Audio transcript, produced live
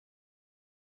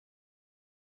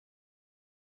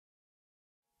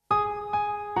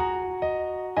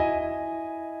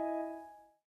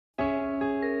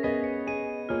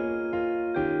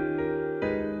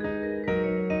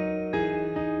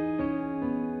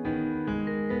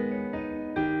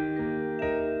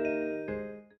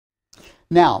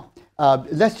Now,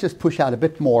 let's just push out a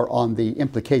bit more on the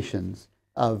implications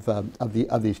of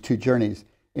these two journeys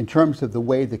in terms of the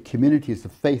way the communities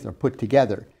of faith are put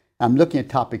together. I'm looking at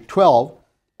topic 12,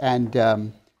 and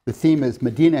the theme is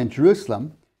Medina and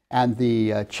Jerusalem, and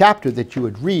the chapter that you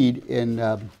would read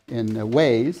in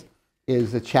Ways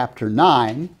is chapter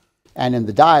 9, and in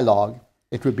the dialogue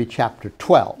it would be chapter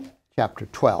 12. Chapter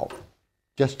 12.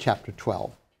 Just chapter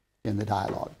 12 in the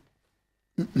dialogue.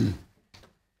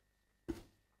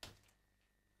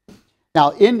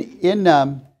 Now,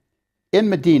 in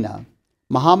Medina,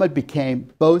 Muhammad became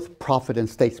both prophet and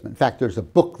statesman. In fact, there's a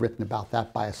book written about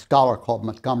that by a scholar called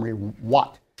Montgomery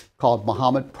Watt called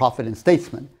Muhammad, Prophet and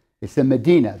Statesman. It's in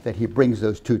Medina that he brings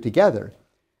those two together.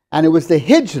 And it was the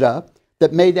hijrah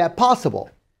that made that possible.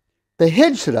 The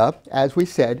hijrah, as we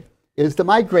said, is the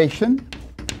migration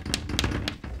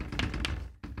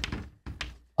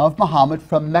of Muhammad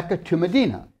from Mecca to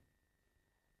Medina.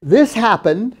 This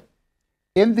happened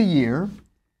in the year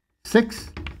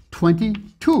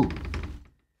 622.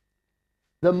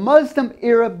 The Muslim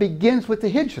era begins with the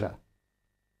hijrah.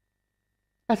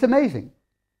 That's amazing.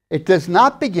 It does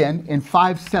not begin in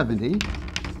 570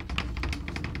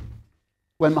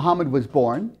 when Muhammad was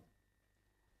born.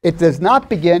 It does not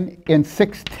begin in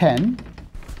 610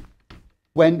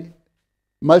 when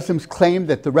Muslims claim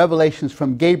that the revelations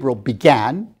from Gabriel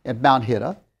began at Mount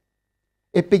Hira.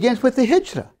 It begins with the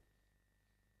hijrah.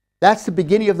 That's the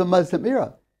beginning of the Muslim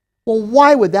era. Well,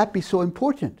 why would that be so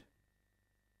important?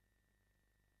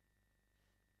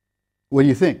 What do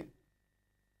you think?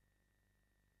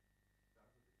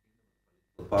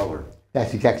 Power.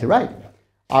 That's exactly right.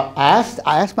 I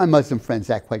ask my Muslim friends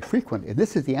that quite frequently, and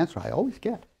this is the answer I always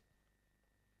get.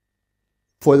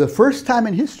 For the first time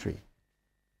in history,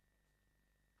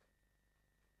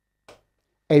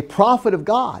 a prophet of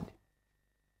God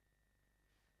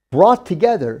brought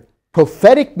together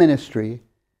prophetic ministry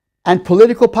and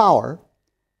political power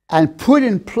and put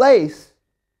in place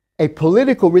a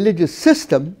political religious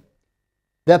system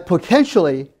that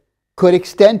potentially could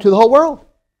extend to the whole world.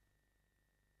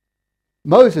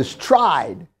 Moses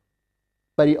tried,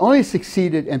 but he only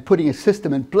succeeded in putting a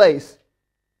system in place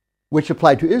which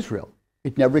applied to Israel.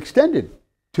 It never extended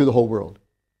to the whole world,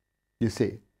 you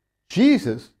see.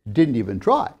 Jesus didn't even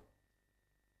try.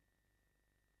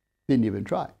 Didn't even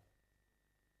try.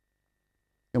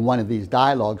 In one of these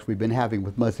dialogues we've been having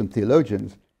with Muslim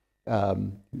theologians,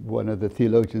 one of the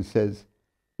theologians says,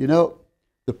 you know,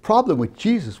 the problem with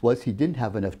Jesus was he didn't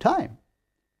have enough time.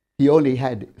 He only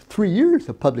had 3 years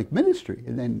of public ministry,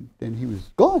 and then he was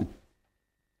gone.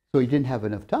 So he didn't have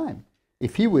enough time.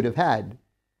 If he would have had,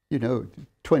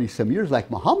 20-some years like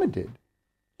Muhammad did,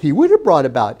 he would have brought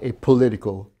about a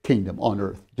political kingdom on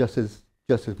earth, just as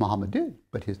Muhammad did,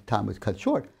 but his time was cut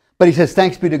short. But he says,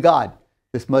 thanks be to God,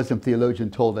 this Muslim theologian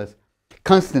told us,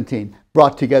 Constantine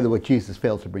brought together what Jesus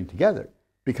failed to bring together.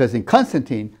 Because in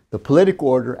Constantine, the political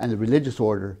order and the religious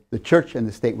order, the church and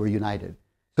the state were united.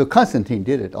 So Constantine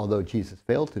did it, although Jesus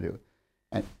failed to do it.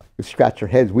 And we scratch our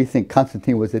heads, we think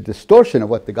Constantine was a distortion of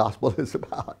what the gospel is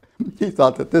about. He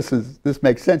thought that this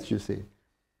makes sense, you see.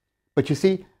 But you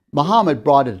see, Muhammad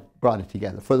brought it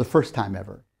together for the first time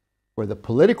ever, where the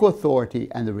political authority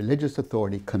and the religious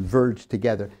authority converged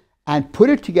together and put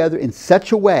it together in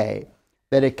such a way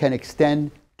that it can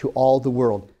extend to all the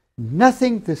world.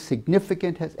 Nothing this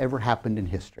significant has ever happened in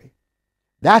history.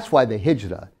 That's why the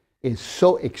hijrah is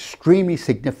so extremely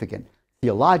significant,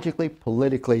 theologically,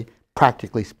 politically,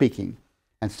 practically speaking.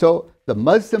 And so the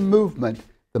Muslim movement,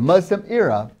 the Muslim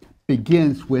era,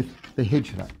 begins with the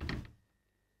hijrah.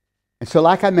 And so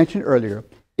like I mentioned earlier,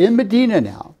 in Medina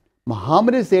now,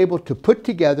 Muhammad is able to put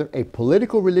together a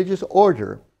political religious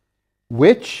order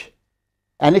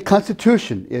and a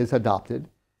constitution is adopted,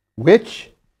 which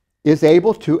is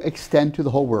able to extend to the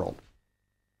whole world,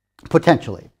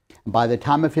 potentially. And by the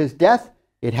time of his death,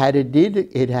 it had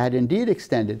indeed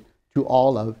extended to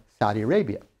all of Saudi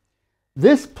Arabia.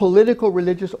 This political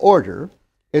religious order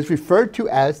is referred to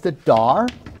as the Dar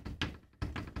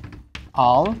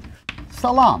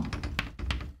al-Salam.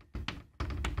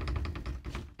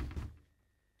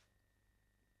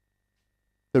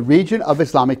 The region of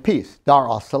Islamic peace, Dar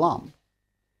al-Salam.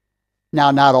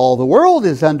 Now, not all the world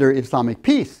is under Islamic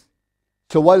peace.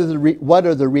 So what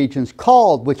are the regions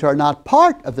called which are not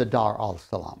part of the Dar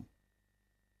al-Salam?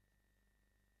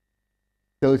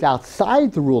 Those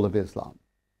outside the rule of Islam.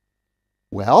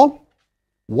 Well,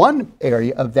 one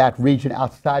area of that region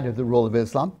outside of the rule of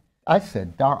Islam, I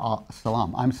said Dar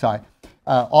al-Salam, I'm sorry,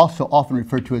 also often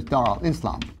referred to as Dar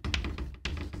al-Islam.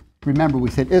 Remember, we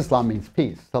said Islam means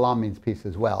peace. Salam means peace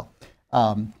as well.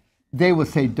 They will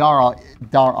say Dar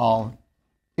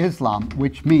Islam,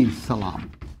 which means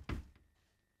salam.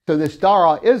 So this Dar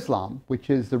al-Islam, which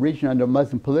is the region under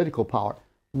Muslim political power,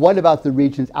 what about the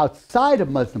regions outside of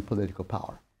Muslim political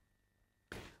power?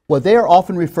 Well, they are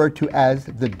often referred to as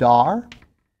the Dar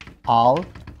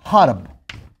al-Harb,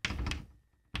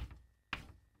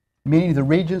 meaning the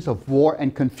regions of war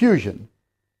and confusion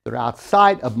that are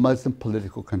outside of Muslim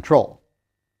political control.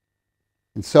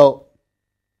 And so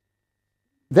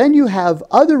then you have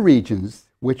other regions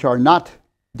which are not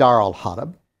Dar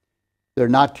al-Harb. They're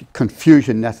not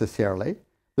confusion necessarily.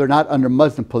 They're not under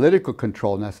Muslim political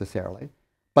control necessarily,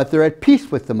 but they're at peace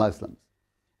with the Muslims.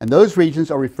 And those regions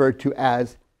are referred to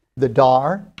as the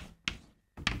Dar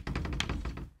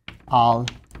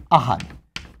al-Ahad,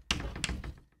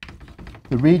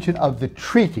 the region of the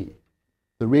treaty,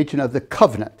 the region of the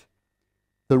covenant,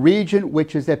 the region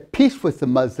which is at peace with the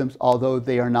Muslims, although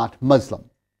they are not Muslim.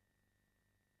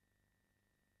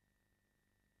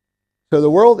 So the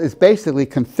world is basically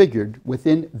configured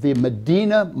within the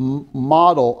Medina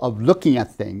model of looking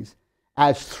at things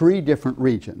as three different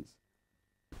regions.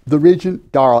 The region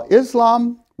Dar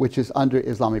al-Islam, which is under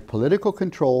Islamic political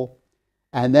control,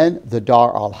 and then the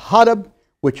Dar al-Harb,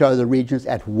 which are the regions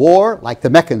at war, like the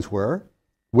Meccans were,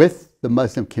 with the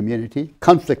Muslim community,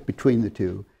 conflict between the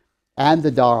two, and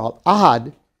the Dar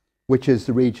al-Ahad, which is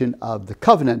the region of the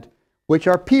covenant, which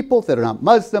are people that are not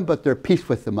Muslim, but they're at peace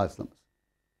with the Muslims.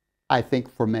 I think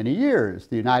for many years,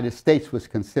 the United States was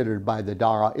considered by the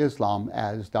Dar al-Islam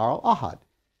as Dar al-Ahad,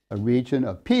 a region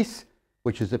of peace,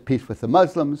 which is at peace with the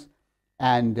Muslims,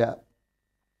 and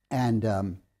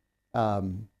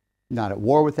not at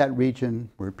war with that region.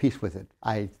 We're at peace with it.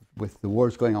 With the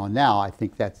wars going on now, I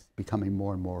think that's becoming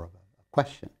more and more of a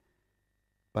question.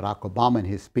 Barack Obama, in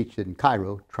his speech in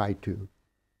Cairo, tried to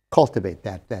cultivate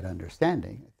that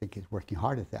understanding. I think he's working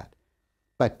hard at that.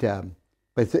 But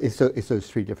it's those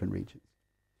three different regions.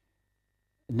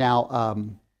 Now,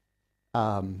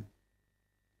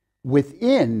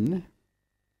 within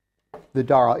the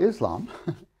Dar al-Islam,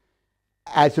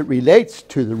 as it relates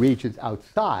to the regions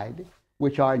outside,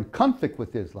 which are in conflict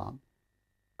with Islam,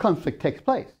 conflict takes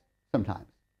place sometimes.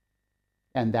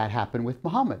 And that happened with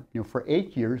Muhammad. You know, for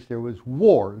 8 years, there was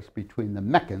wars between the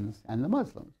Meccans and the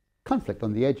Muslims, conflict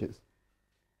on the edges.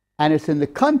 And it's in the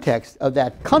context of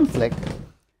that conflict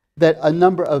that a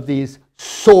number of these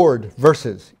sword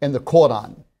verses in the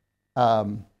Quran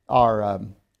are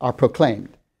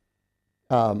proclaimed.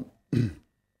 For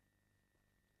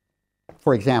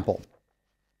example,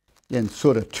 in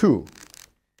Surah 2,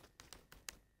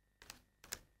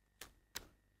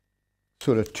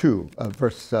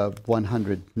 verse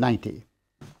 190.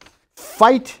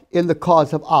 Fight in the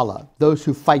cause of Allah those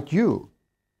who fight you,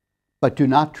 but do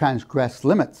not transgress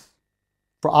limits,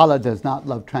 for Allah does not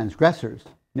love transgressors.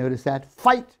 Notice that.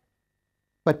 Fight,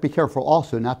 but be careful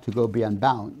also not to go beyond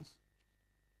bounds.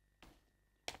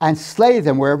 And slay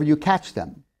them wherever you catch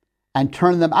them, and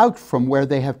turn them out from where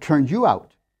they have turned you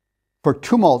out. For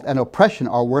tumult and oppression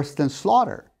are worse than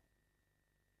slaughter.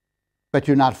 But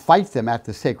do not fight them at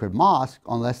the sacred mosque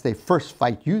unless they first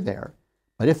fight you there.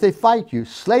 But if they fight you,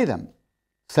 slay them.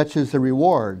 Such is the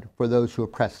reward for those who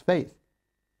oppress faith.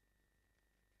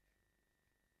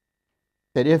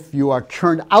 That if you are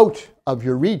turned out of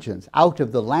your regions, out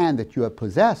of the land that you have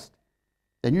possessed,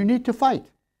 then you need to fight.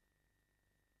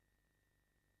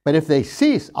 But if they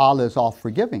cease, Allah is all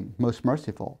forgiving, most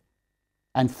merciful.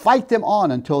 And fight them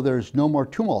on until there is no more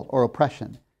tumult or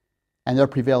oppression, and there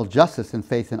prevail justice and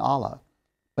faith in Allah.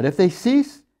 But if they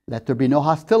cease, let there be no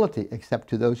hostility except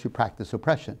to those who practice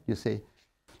oppression. You see,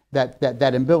 that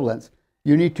ambivalence.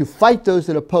 You need to fight those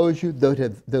that oppose you,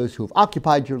 those who have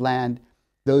occupied your land,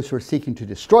 those who are seeking to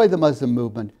destroy the Muslim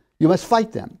movement. You must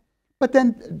fight them. But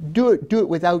then do it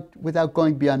without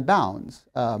going beyond bounds.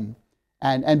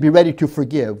 And be ready to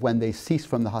forgive when they cease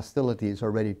from the hostilities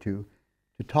or ready to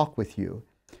talk with you.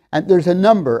 And there's a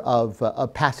number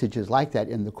of passages like that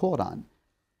in the Quran.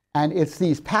 And it's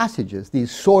these passages,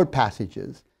 these sword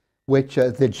passages, which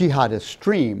the jihadist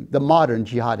stream, the modern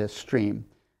jihadist stream,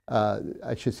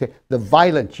 I should say, the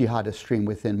violent jihadist stream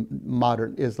within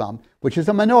modern Islam, which is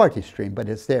a minority stream, but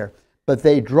it's there. But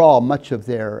they draw much of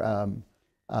their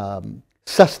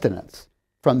sustenance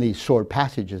from these sword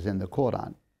passages in the Quran.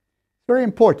 It's very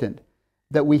important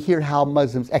that we hear how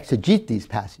Muslims exegete these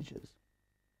passages.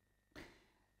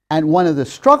 And one of the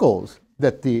struggles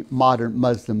that the modern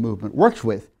Muslim movement works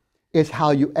with is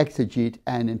how you exegete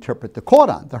and interpret the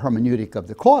Quran, the hermeneutic of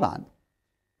the Quran.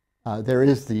 There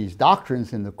is these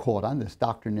doctrines in the Quran, this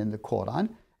doctrine in the Quran,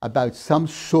 about some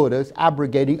surahs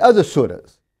abrogating other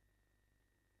surahs.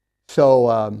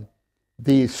 So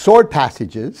these sword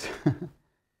passages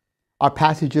are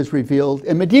passages revealed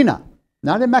in Medina,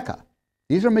 not in Mecca.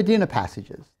 These are Medina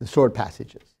passages, the sword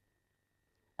passages.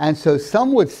 And so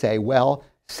some would say, well,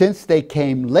 since they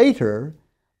came later,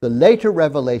 the later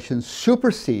revelations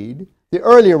supersede the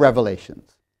earlier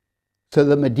revelations. So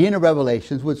the Medina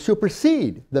revelations would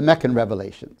supersede the Meccan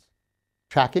revelations.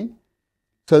 Tracking?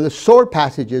 So the sword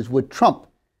passages would trump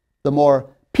the more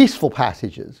peaceful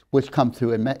passages which come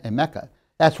through in Mecca.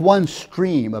 That's one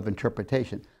stream of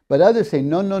interpretation. But others say,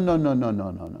 no, no, no, no, no,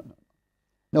 no, no, no, no.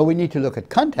 No, we need to look at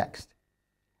context.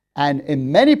 And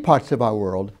in many parts of our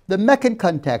world, the Meccan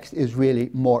context is really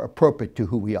more appropriate to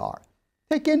who we are.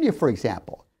 Take India, for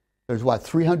example. There's, what,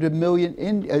 300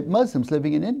 million Muslims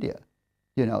living in India,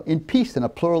 you know, in peace in a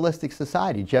pluralistic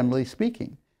society, generally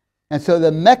speaking. And so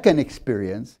the Meccan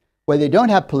experience, where they don't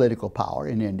have political power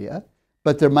in India,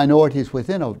 but they're minorities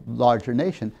within a larger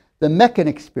nation, the Meccan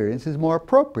experience is more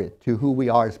appropriate to who we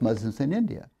are as Muslims in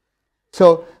India.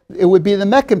 So it would be the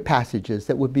Meccan passages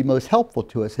that would be most helpful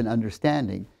to us in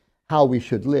understanding how we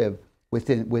should live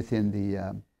within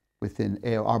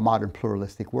our modern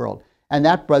pluralistic world. And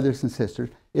that, brothers and sisters,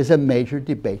 is a major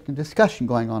debate and discussion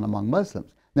going on among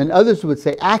Muslims. Then others would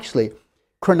say, actually,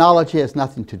 chronology has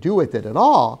nothing to do with it at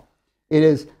all. It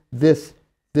is this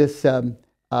Umm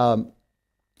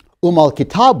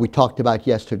al-Kitab we talked about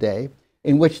yesterday,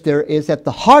 in which there is at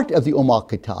the heart of the Umm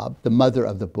al-Kitab, the mother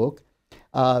of the book,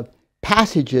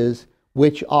 passages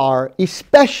which are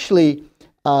especially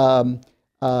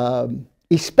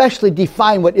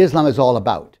define what Islam is all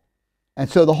about. And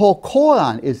so the whole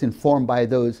Quran is informed by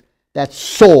that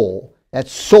soul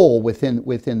within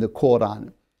the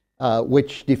Quran,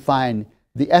 which define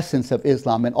the essence of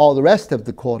Islam, and all the rest of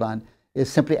the Quran is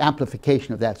simply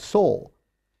amplification of that soul.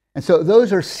 And so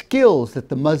those are skills that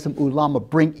the Muslim ulama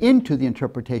bring into the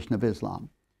interpretation of Islam,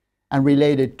 and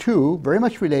very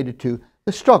much related to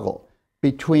the struggle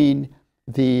between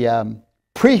the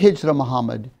pre-Hijrah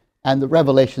Muhammad and the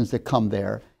revelations that come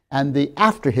there, and the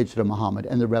after Hijrah Muhammad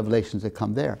and the revelations that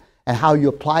come there, and how you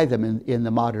apply them in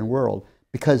the modern world,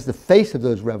 because the face of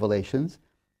those revelations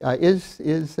is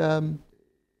in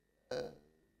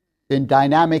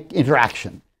dynamic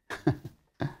interaction.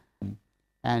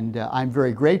 And I'm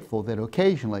very grateful that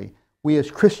occasionally we as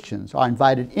Christians are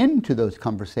invited into those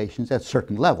conversations at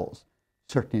certain levels,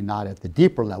 certainly not at the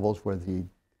deeper levels where the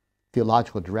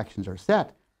theological directions are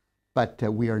set, but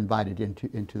we are invited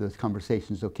into those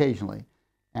conversations occasionally.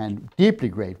 And deeply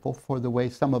grateful for the way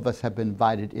some of us have been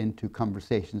invited into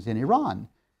conversations in Iran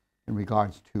in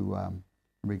regards to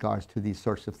these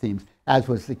sorts of themes, as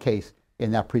was the case in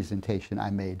that presentation I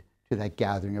made to that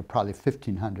gathering of probably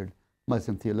 1,500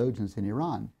 Muslim theologians in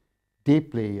Iran.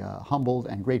 Deeply humbled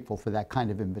and grateful for that kind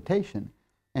of invitation,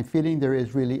 and feeling there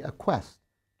is really a quest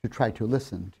to try to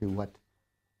listen to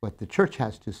what the church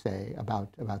has to say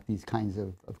about these kinds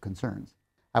of concerns.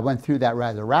 I went through that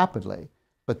rather rapidly,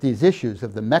 but these issues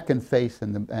of the Meccan face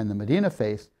and the Medina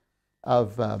face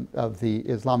of the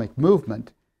Islamic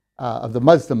movement, of the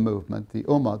Muslim movement, the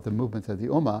Ummah, the movements of the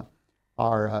Ummah,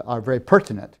 are very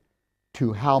pertinent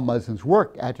to how Muslims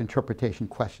work at interpretation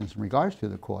questions in regards to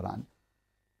the Quran.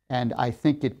 And I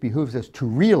think it behooves us to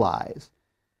realize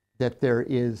that there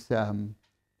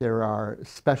are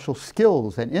special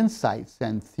skills and insights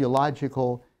and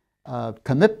theological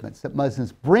commitments that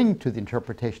Muslims bring to the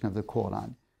interpretation of the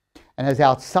Quran. And as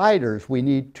outsiders, we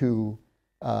need to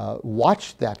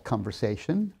watch that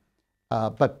conversation,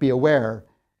 but be aware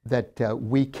that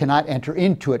we cannot enter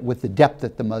into it with the depth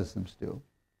that the Muslims do.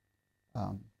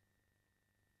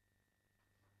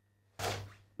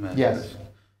 Yes.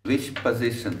 Which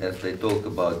position, as they talk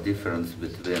about difference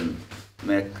between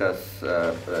Mecca's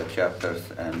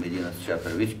chapters and Medina's chapter,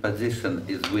 which position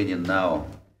is winning now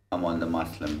among the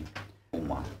Muslim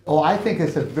Ummah? Oh, I think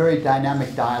it's a very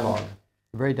dynamic dialogue.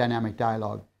 A very dynamic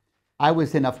dialogue. I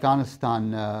was in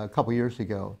Afghanistan a couple years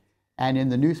ago, and in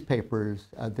the newspapers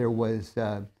there was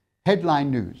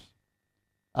headline news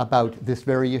about this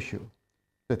very issue,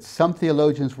 that some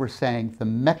theologians were saying the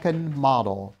Meccan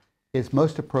model is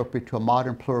most appropriate to a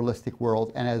modern pluralistic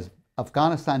world, and as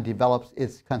Afghanistan develops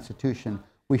its constitution,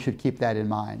 we should keep that in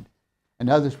mind. And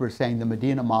others were saying the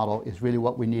Medina model is really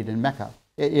what we need in Mecca,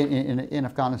 in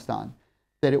Afghanistan.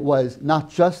 That it was not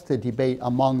just a debate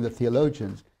among the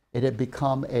theologians, it had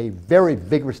become a very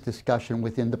vigorous discussion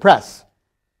within the press.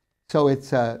 So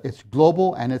it's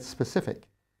global and it's specific.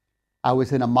 I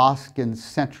was in a mosque in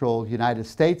central United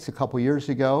States a couple years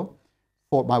ago,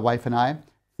 for my wife and I,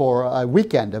 for a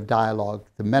weekend of dialogue.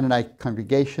 The Mennonite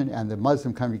congregation and the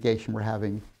Muslim congregation were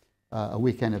having a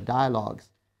weekend of dialogues.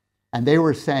 And they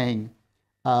were saying,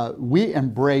 we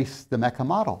embrace the Mecca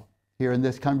model here in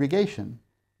this congregation.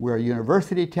 We're a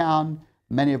university town.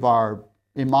 Many of our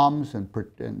imams and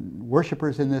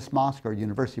worshipers in this mosque are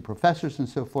university professors and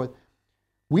so forth.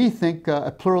 We think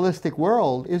a pluralistic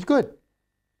world is good.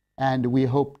 And we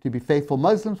hope to be faithful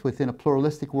Muslims within a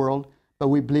pluralistic world. But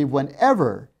we believe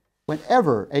whenever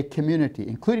a community,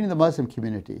 including the Muslim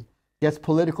community, gets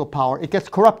political power, it gets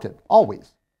corrupted,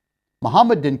 always.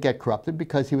 Muhammad didn't get corrupted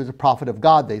because he was a prophet of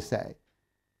God, they say.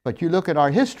 But you look at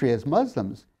our history as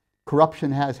Muslims,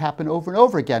 corruption has happened over and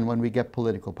over again when we get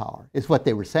political power, is what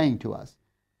they were saying to us.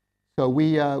 So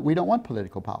we don't want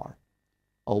political power.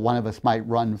 Or one of us might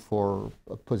run for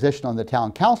a position on the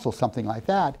town council, something like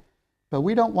that. But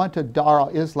we don't want a Dar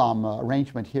al-Islam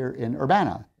arrangement here in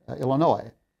Urbana,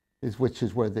 Illinois, which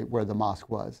is where the mosque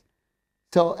was.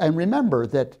 So, and remember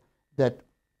that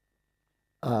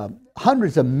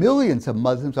hundreds of millions of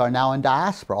Muslims are now in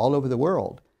diaspora all over the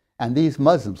world. And these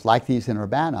Muslims, like these in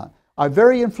Urbana, are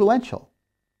very influential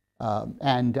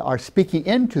and are speaking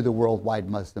into the worldwide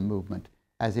Muslim movement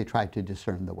as they try to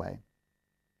discern the way.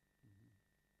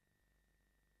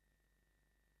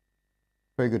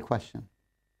 Very good question.